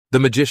The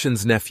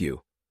Magician's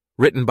Nephew,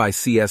 written by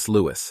C.S.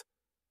 Lewis.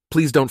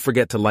 Please don't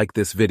forget to like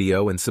this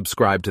video and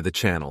subscribe to the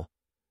channel.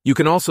 You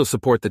can also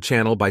support the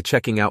channel by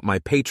checking out my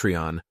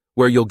Patreon,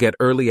 where you'll get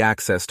early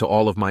access to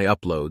all of my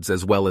uploads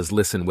as well as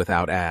listen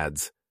without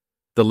ads.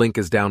 The link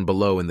is down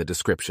below in the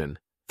description.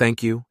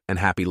 Thank you and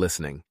happy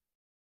listening.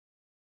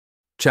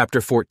 Chapter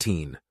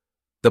 14.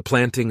 The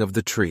Planting of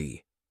the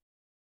Tree.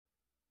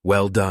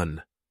 "Well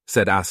done,"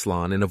 said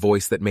Aslan in a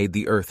voice that made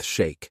the earth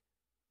shake.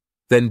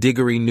 Then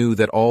Diggory knew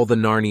that all the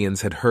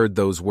Narnians had heard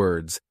those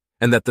words,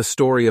 and that the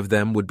story of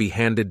them would be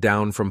handed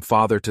down from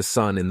father to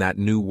son in that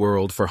new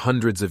world for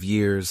hundreds of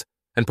years,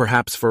 and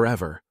perhaps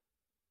forever.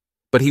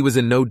 But he was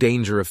in no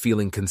danger of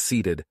feeling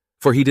conceited,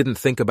 for he didn't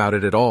think about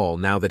it at all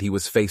now that he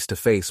was face to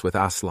face with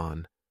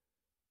Aslan.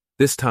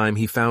 This time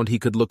he found he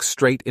could look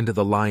straight into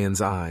the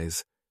lion's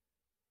eyes.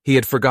 He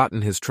had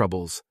forgotten his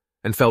troubles,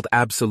 and felt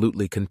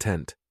absolutely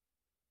content.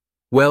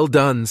 "Well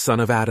done, son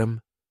of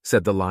Adam,"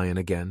 said the lion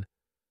again.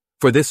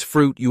 "For this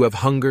fruit you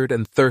have hungered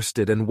and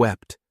thirsted and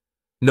wept.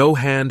 No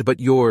hand but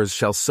yours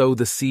shall sow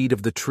the seed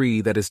of the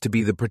tree that is to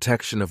be the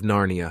protection of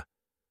Narnia.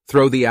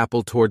 Throw the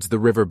apple towards the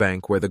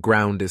riverbank where the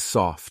ground is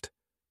soft."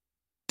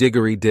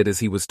 Diggory did as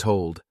he was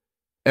told.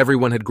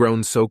 Everyone had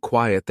grown so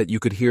quiet that you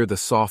could hear the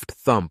soft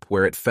thump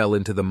where it fell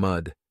into the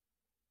mud.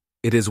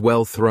 "It is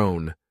well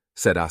thrown,"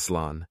 said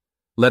Aslan.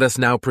 "Let us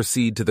now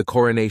proceed to the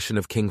coronation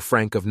of King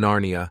Frank of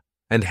Narnia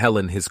and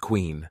Helen his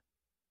queen."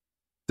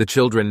 The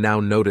children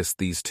now noticed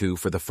these two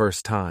for the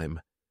first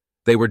time.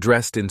 They were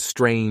dressed in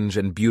strange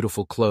and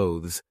beautiful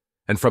clothes,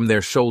 and from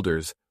their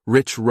shoulders,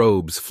 rich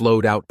robes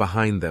flowed out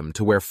behind them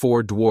to where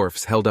 4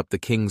 dwarfs held up the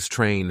king's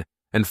train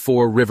and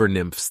 4 river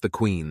nymphs the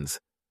queen's.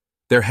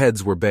 Their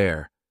heads were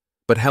bare,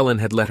 but Helen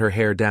had let her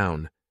hair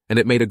down, and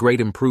it made a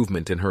great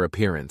improvement in her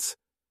appearance.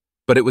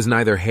 But it was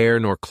neither hair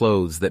nor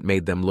clothes that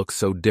made them look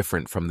so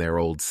different from their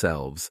old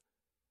selves.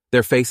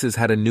 Their faces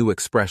had a new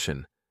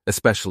expression,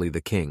 especially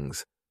the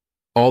king's.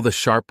 All the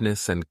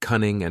sharpness and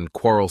cunning and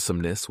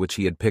quarrelsomeness which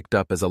he had picked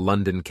up as a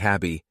London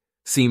cabbie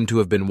seemed to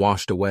have been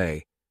washed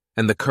away,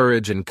 and the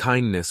courage and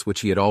kindness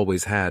which he had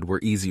always had were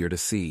easier to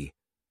see.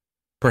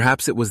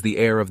 Perhaps it was the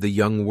air of the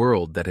young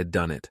world that had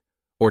done it,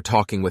 or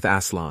talking with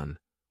Aslan,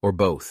 or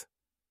both.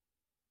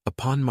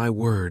 "Upon my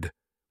word,"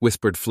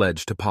 whispered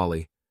Fledge to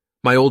Polly,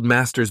 "my old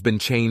master's been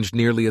changed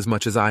nearly as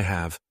much as I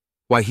have.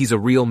 Why, he's a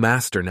real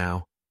master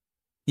now."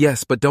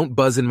 "Yes, but don't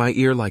buzz in my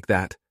ear like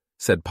that,"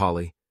 said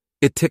Polly.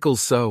 "It tickles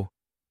so."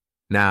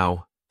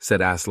 "Now," said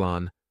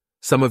Aslan,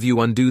 "some of you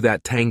undo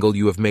that tangle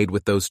you have made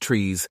with those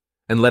trees,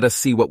 and let us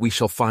see what we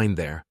shall find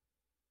there."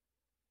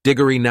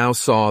 Diggory now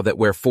saw that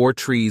where 4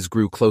 trees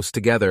grew close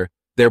together,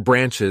 their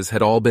branches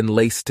had all been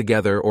laced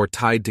together or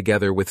tied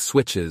together with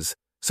switches,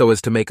 so as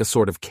to make a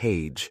sort of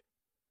cage.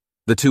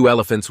 The 2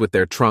 elephants with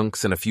their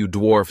trunks and a few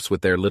dwarfs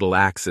with their little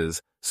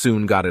axes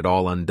soon got it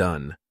all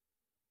undone.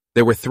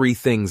 There were 3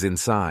 things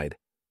inside.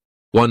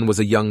 One was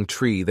a young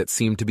tree that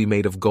seemed to be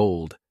made of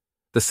gold.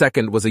 The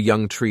second was a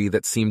young tree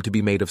that seemed to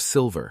be made of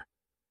silver,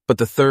 but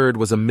the third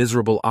was a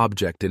miserable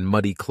object in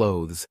muddy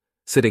clothes,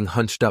 sitting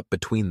hunched up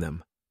between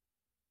them.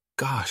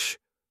 "Gosh,"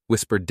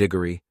 whispered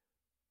Diggory,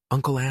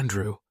 "Uncle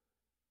Andrew."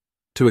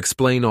 To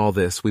explain all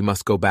this, we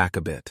must go back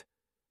a bit.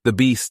 The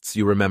beasts,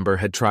 you remember,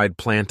 had tried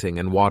planting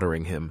and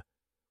watering him.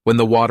 When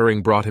the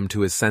watering brought him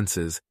to his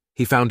senses,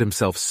 he found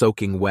himself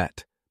soaking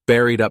wet,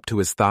 buried up to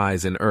his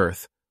thighs in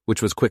earth,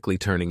 which was quickly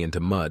turning into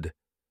mud,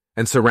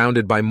 and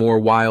surrounded by more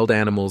wild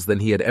animals than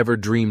he had ever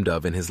dreamed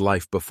of in his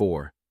life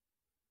before.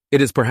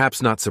 It is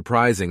perhaps not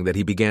surprising that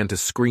he began to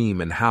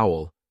scream and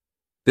howl.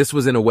 This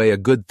was in a way a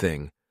good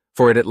thing,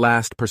 for it at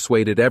last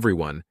persuaded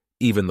everyone,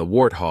 even the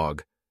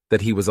warthog,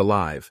 that he was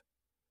alive.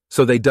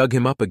 So they dug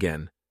him up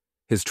again.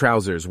 His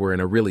trousers were in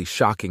a really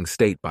shocking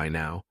state by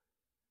now.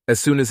 As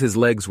soon as his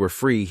legs were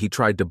free, he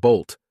tried to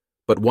bolt,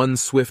 but one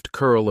swift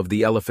curl of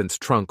the elephant's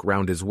trunk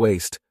round his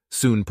waist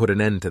soon put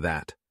an end to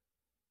that.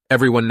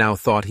 Everyone now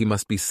thought he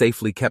must be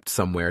safely kept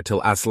somewhere till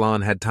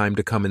Aslan had time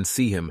to come and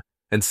see him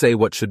and say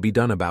what should be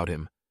done about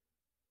him.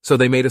 So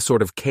they made a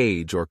sort of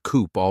cage or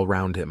coop all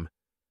round him.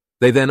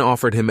 They then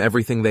offered him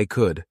everything they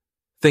could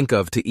think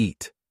of to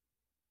eat.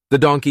 The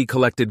donkey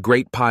collected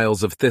great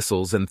piles of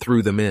thistles and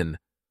threw them in,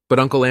 but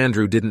Uncle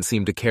Andrew didn't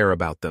seem to care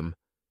about them.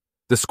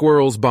 The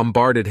squirrels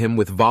bombarded him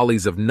with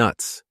volleys of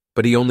nuts,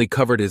 but he only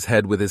covered his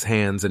head with his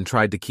hands and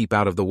tried to keep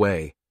out of the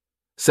way.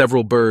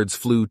 Several birds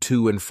flew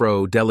to and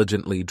fro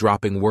diligently,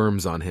 dropping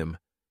worms on him.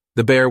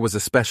 The bear was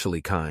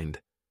especially kind.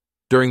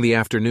 During the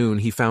afternoon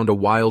he found a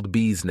wild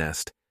bee's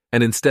nest,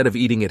 and instead of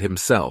eating it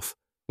himself,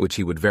 which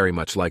he would very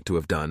much like to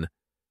have done,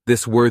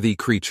 this worthy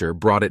creature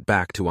brought it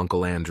back to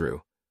Uncle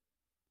Andrew.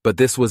 But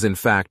this was in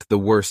fact the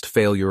worst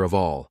failure of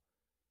all.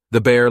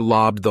 The bear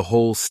lobbed the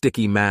whole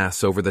sticky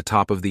mass over the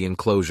top of the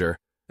enclosure,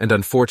 and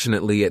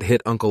unfortunately it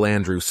hit Uncle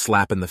Andrew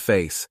slap in the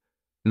face.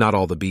 Not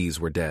all the bees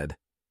were dead.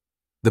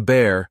 The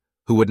bear,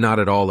 who would not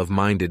at all have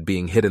minded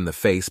being hit in the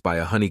face by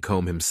a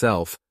honeycomb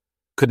himself,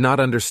 could not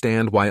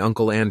understand why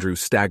Uncle Andrew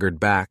staggered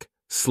back,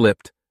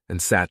 slipped,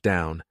 and sat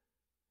down.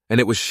 And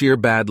it was sheer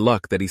bad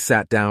luck that he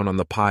sat down on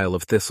the pile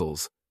of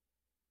thistles.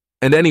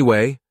 And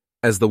anyway,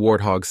 as the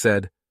warthog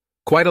said,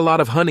 quite a lot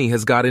of honey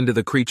has got into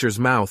the creature's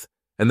mouth,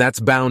 and that's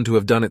bound to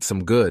have done it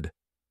some good.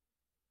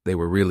 They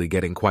were really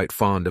getting quite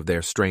fond of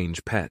their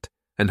strange pet,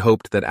 and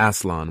hoped that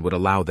Aslan would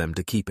allow them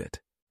to keep it.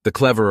 The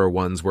cleverer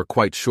ones were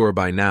quite sure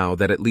by now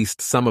that at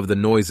least some of the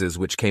noises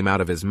which came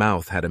out of his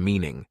mouth had a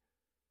meaning.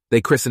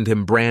 They christened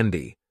him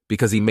Brandy,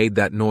 because he made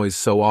that noise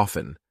so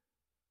often.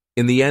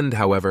 In the end,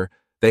 however,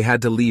 they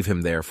had to leave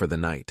him there for the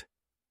night.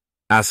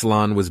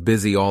 Aslan was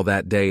busy all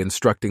that day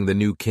instructing the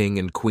new king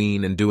and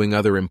queen and doing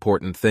other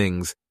important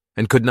things,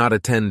 and could not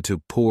attend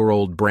to poor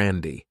old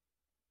Brandy.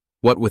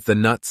 What with the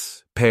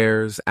nuts,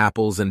 pears,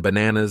 apples, and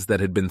bananas that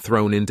had been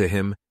thrown into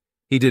him,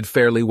 he did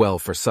fairly well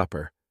for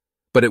supper,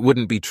 but it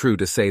wouldn't be true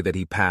to say that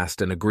he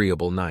passed an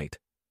agreeable night.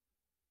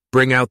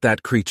 "Bring out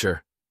that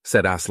creature,"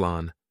 said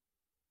Aslan.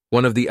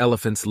 One of the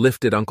elephants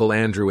lifted Uncle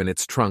Andrew in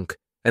its trunk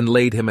and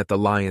laid him at the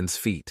lion's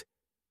feet.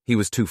 He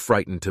was too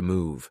frightened to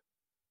move.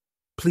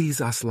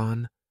 "Please,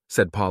 Aslan,"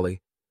 said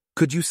Polly,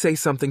 "could you say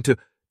something to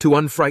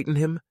unfrighten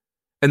him?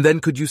 And then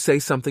could you say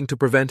something to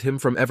prevent him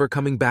from ever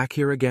coming back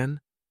here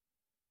again?"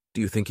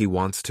 "Do you think he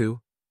wants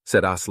to?"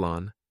 said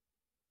Aslan.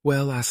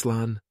 "Well,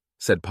 Aslan,"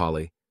 said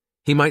Polly,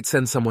 "he might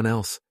send someone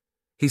else.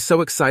 He's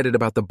so excited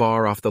about the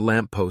bar off the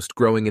lamppost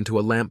growing into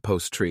a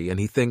lamppost tree, and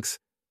he thinks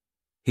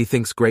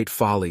great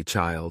folly,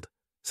 child,"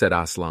 said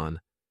Aslan.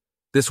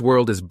 "This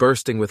world is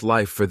bursting with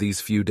life for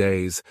these few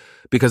days,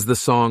 because the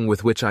song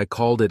with which I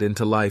called it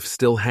into life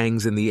still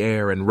hangs in the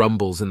air and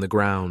rumbles in the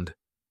ground.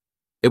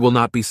 It will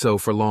not be so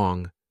for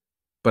long,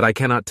 but I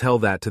cannot tell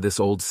that to this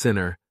old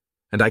sinner,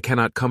 and I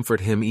cannot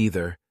comfort him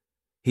either.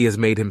 He has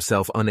made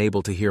himself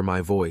unable to hear my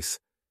voice.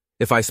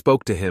 If I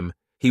spoke to him,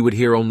 he would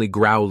hear only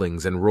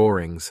growlings and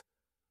roarings.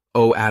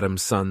 O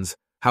Adam's sons,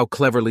 how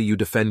cleverly you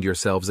defend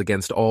yourselves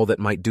against all that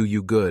might do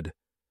you good,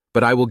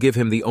 but I will give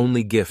him the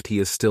only gift he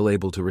is still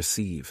able to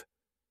receive."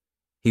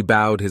 He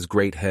bowed his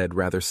great head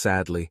rather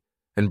sadly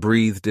and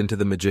breathed into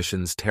the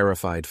magician's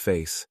terrified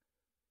face.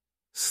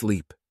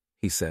 "Sleep,"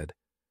 he said.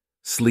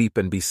 "Sleep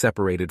and be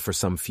separated for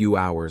some few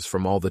hours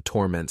from all the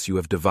torments you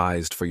have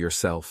devised for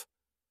yourself."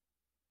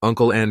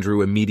 Uncle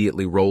Andrew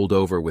immediately rolled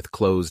over with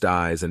closed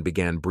eyes and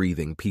began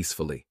breathing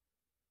peacefully.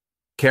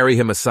 "Carry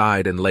him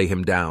aside and lay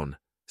him down,"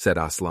 said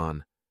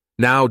Aslan.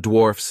 "Now,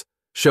 dwarfs,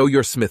 show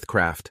your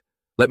smithcraft.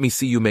 Let me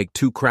see you make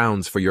 2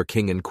 crowns for your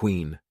king and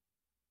queen."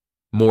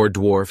 More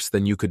dwarfs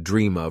than you could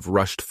dream of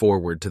rushed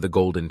forward to the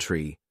golden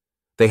tree.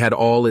 They had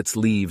all its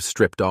leaves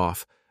stripped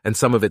off, and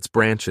some of its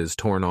branches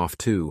torn off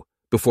too,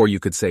 before you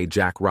could say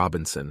Jack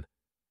Robinson.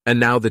 And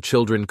now the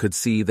children could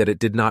see that it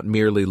did not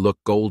merely look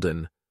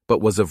golden,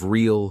 but was of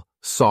real,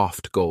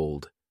 soft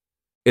gold.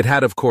 It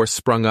had of course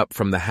sprung up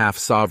from the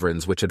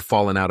half-sovereigns which had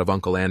fallen out of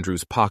Uncle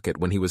Andrew's pocket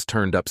when he was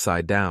turned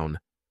upside down,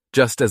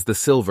 just as the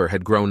silver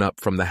had grown up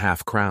from the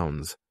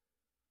half-crowns.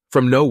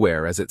 From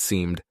nowhere, as it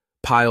seemed,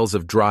 piles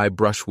of dry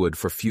brushwood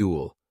for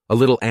fuel, a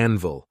little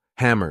anvil,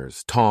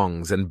 hammers,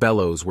 tongs, and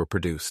bellows were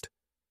produced.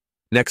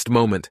 Next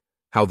moment,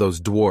 how those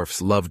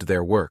dwarfs loved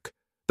their work.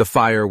 The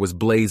fire was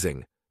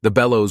blazing, the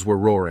bellows were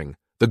roaring,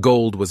 the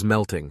gold was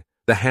melting,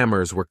 the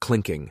hammers were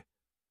clinking.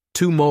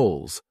 2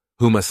 moles,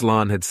 whom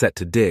Aslan had set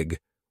to dig,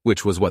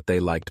 which was what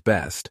they liked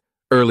best,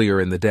 earlier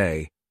in the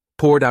day,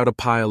 poured out a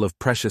pile of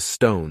precious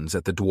stones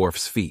at the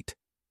dwarf's feet.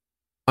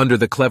 Under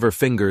the clever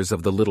fingers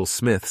of the little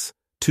smiths,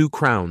 2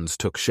 crowns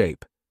took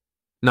shape.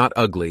 Not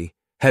ugly,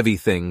 heavy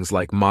things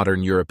like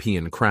modern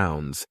European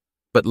crowns,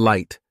 but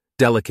light,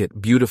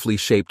 delicate, beautifully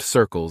shaped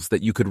circles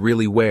that you could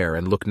really wear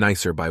and look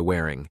nicer by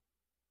wearing.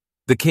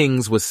 The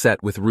king's was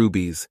set with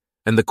rubies,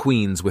 and the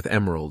queen's with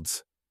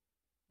emeralds.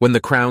 When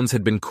the crowns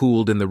had been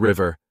cooled in the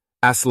river,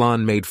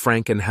 Aslan made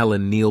Frank and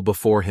Helen kneel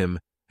before him,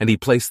 and he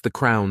placed the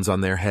crowns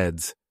on their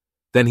heads.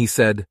 Then he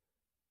said,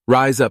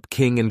 "Rise up,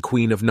 king and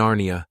queen of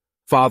Narnia,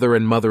 father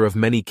and mother of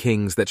many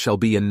kings that shall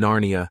be in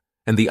Narnia,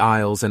 and the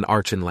Isles and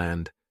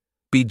Archenland.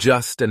 Be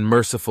just and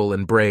merciful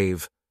and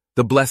brave.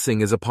 The blessing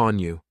is upon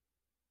you."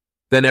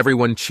 Then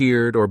everyone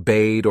cheered or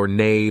bayed or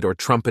neighed or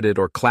trumpeted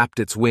or clapped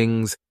its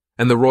wings,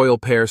 and the royal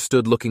pair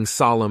stood looking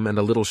solemn and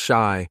a little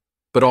shy,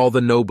 but all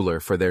the nobler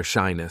for their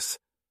shyness.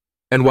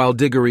 And while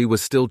Diggory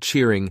was still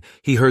cheering,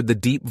 he heard the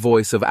deep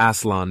voice of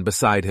Aslan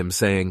beside him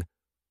saying,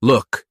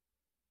 "Look!"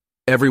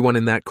 Everyone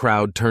in that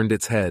crowd turned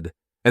its head,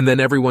 and then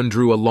everyone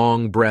drew a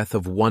long breath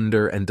of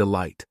wonder and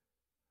delight.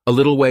 A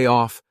little way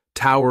off,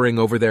 towering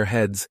over their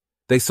heads,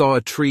 they saw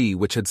a tree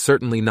which had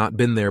certainly not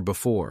been there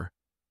before.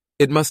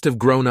 It must have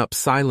grown up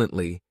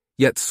silently,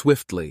 yet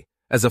swiftly,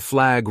 as a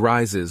flag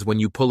rises when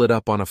you pull it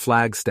up on a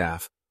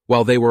flagstaff,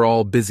 while they were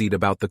all busied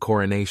about the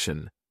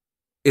coronation.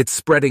 Its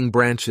spreading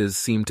branches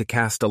seemed to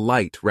cast a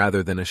light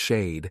rather than a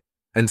shade,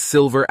 and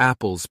silver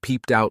apples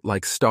peeped out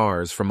like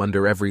stars from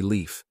under every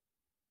leaf.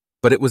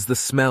 But it was the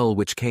smell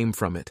which came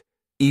from it,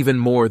 even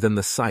more than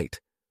the sight,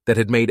 that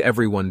had made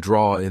everyone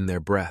draw in their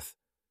breath.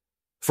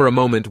 For a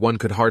moment one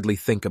could hardly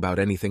think about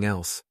anything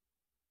else.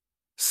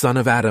 "Son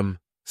of Adam,"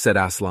 said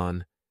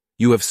Aslan,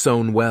 "you have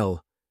sown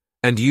well,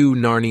 and you,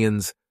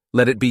 Narnians,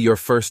 let it be your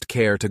first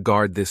care to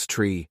guard this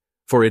tree,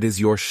 for it is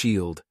your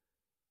shield.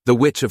 The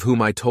witch of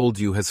whom I told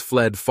you has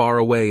fled far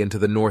away into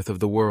the north of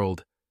the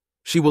world.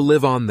 She will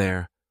live on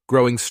there,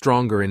 growing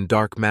stronger in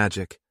dark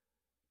magic.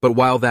 But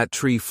while that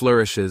tree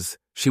flourishes,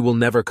 she will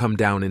never come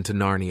down into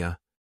Narnia.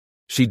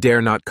 She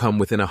dare not come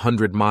within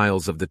 100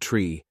 miles of the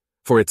tree,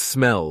 for its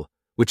smell,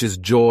 which is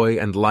joy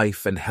and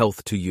life and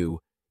health to you,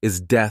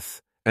 is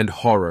death and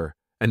horror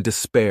and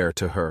despair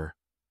to her."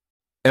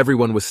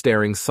 Everyone was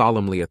staring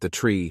solemnly at the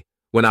tree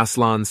when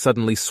Aslan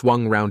suddenly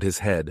swung round his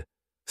head,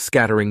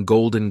 scattering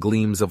golden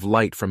gleams of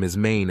light from his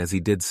mane as he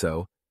did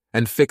so,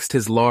 and fixed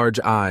his large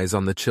eyes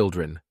on the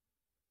children.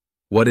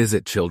 "What is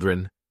it,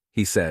 children?"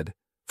 he said,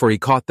 for he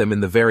caught them in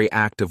the very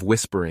act of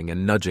whispering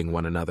and nudging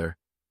one another.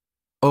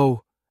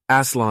 "Oh,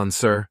 Aslan,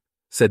 sir,"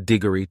 said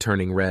Diggory,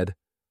 turning red.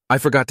 "I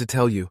forgot to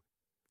tell you.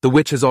 The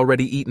witch has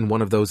already eaten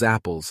one of those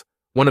apples,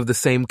 one of the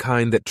same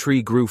kind that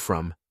tree grew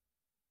from."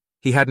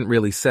 He hadn't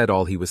really said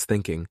all he was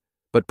thinking,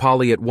 but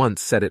Polly at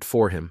once said it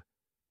for him.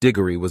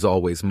 Diggory was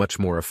always much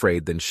more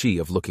afraid than she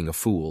of looking a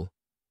fool.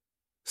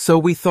 "So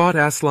we thought,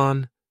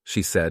 Aslan,"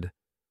 she said,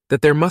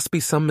 "that there must be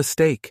some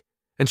mistake,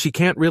 and she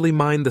can't really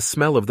mind the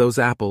smell of those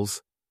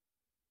apples."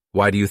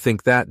 "Why do you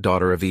think that,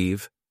 daughter of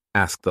Eve?"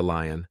 asked the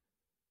lion.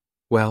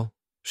 "Well,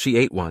 she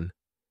ate one."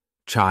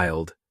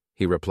 "Child,"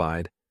 he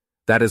replied,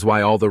 "that is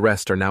why all the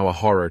rest are now a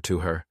horror to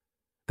her.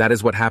 That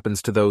is what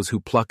happens to those who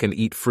pluck and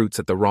eat fruits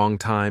at the wrong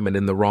time and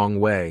in the wrong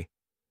way.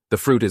 The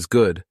fruit is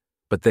good,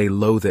 but they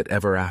loathe it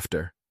ever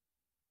after."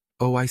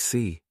 "Oh, I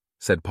see,"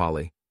 said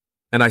Polly.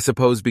 "And I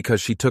suppose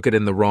because she took it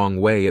in the wrong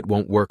way it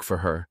won't work for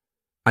her.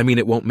 I mean,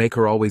 it won't make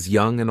her always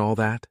young and all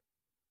that?"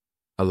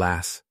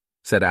 "Alas,"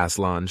 said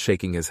Aslan,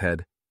 shaking his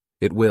head,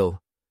 "it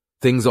will.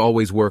 Things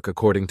always work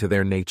according to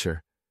their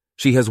nature.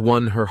 She has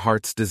won her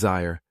heart's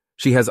desire.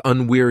 She has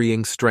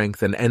unwearying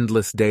strength and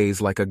endless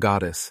days like a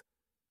goddess.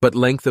 But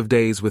length of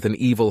days with an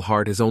evil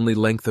heart is only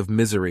length of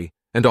misery,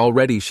 and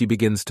already she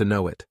begins to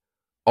know it.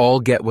 All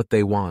get what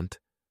they want.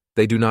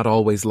 They do not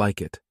always like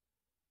it."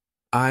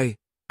 I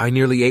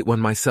nearly ate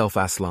one myself,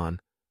 Aslan,"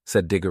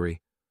 said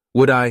Diggory.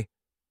 "Would I?"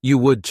 "You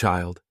would,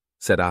 child,"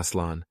 said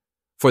Aslan,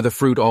 "for the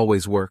fruit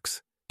always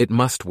works. It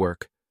must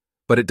work,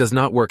 but it does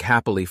not work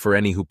happily for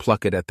any who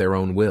pluck it at their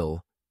own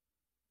will.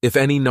 If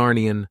any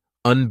Narnian,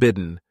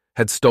 unbidden,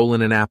 had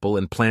stolen an apple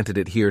and planted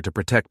it here to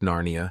protect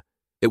Narnia,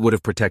 it would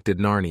have protected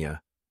Narnia.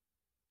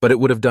 But it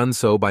would have done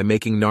so by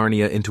making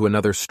Narnia into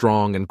another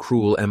strong and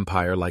cruel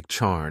empire like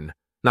Charn,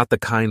 not the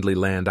kindly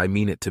land I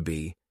mean it to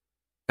be.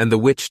 And the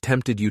witch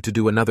tempted you to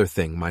do another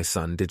thing, my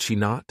son, did she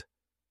not?"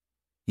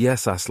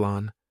 "Yes,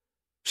 Aslan.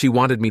 She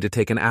wanted me to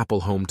take an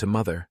apple home to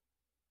mother."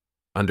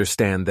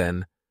 "Understand,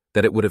 then,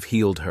 that it would have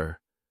healed her,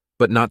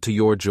 but not to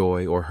your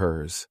joy or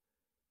hers.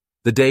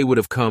 The day would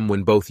have come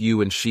when both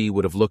you and she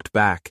would have looked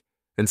back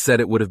and said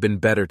it would have been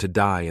better to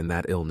die in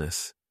that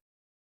illness."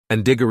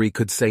 And Diggory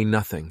could say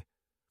nothing,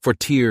 for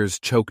tears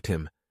choked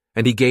him,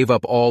 and he gave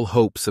up all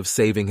hopes of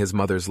saving his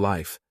mother's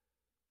life.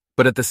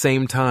 But at the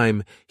same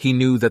time, he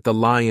knew that the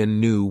lion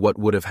knew what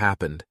would have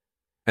happened,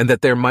 and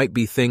that there might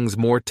be things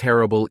more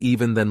terrible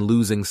even than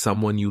losing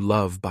someone you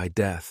love by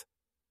death.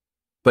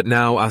 But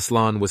now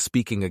Aslan was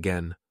speaking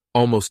again,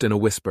 almost in a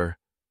whisper.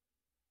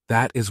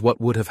 "That is what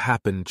would have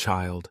happened,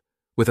 child,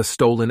 with a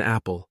stolen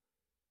apple.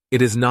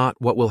 It is not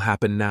what will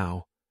happen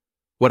now.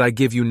 What I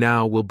give you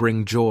now will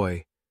bring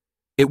joy.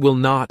 It will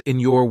not, in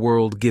your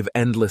world, give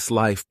endless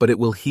life, but it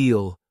will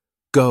heal.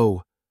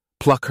 Go,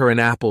 pluck her an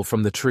apple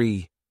from the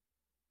tree."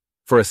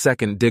 For a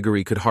second,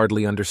 Diggory could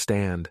hardly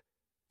understand.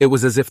 It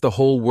was as if the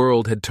whole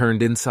world had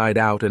turned inside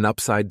out and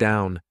upside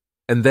down,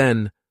 and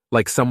then,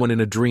 like someone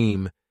in a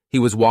dream, he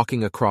was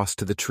walking across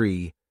to the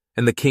tree,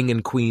 and the king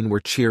and queen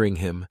were cheering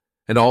him,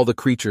 and all the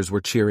creatures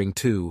were cheering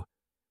too.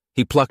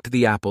 He plucked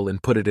the apple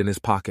and put it in his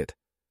pocket.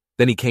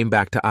 Then he came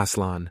back to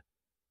Aslan.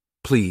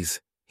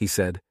 "Please," he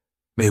said,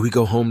 "may we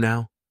go home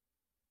now?"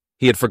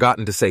 He had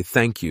forgotten to say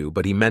thank you,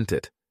 but he meant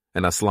it,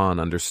 and Aslan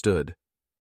understood.